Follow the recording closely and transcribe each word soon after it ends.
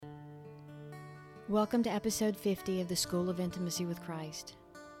Welcome to episode 50 of the School of Intimacy with Christ.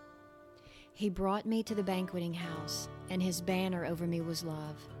 He brought me to the banqueting house, and his banner over me was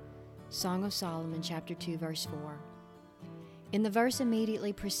love. Song of Solomon, chapter 2, verse 4. In the verse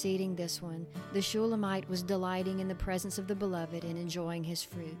immediately preceding this one, the Shulamite was delighting in the presence of the beloved and enjoying his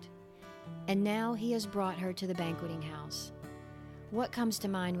fruit. And now he has brought her to the banqueting house. What comes to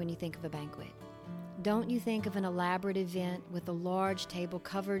mind when you think of a banquet? Don't you think of an elaborate event with a large table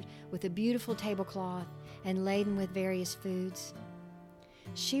covered with a beautiful tablecloth and laden with various foods?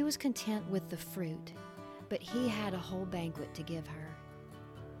 She was content with the fruit, but he had a whole banquet to give her.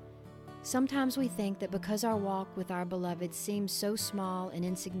 Sometimes we think that because our walk with our beloved seems so small and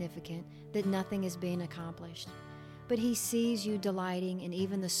insignificant that nothing is being accomplished. But he sees you delighting in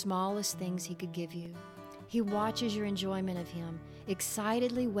even the smallest things he could give you. He watches your enjoyment of him,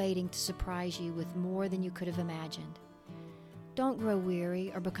 excitedly waiting to surprise you with more than you could have imagined. Don't grow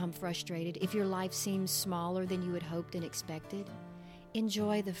weary or become frustrated if your life seems smaller than you had hoped and expected.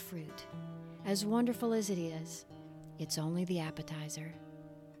 Enjoy the fruit. As wonderful as it is, it's only the appetizer.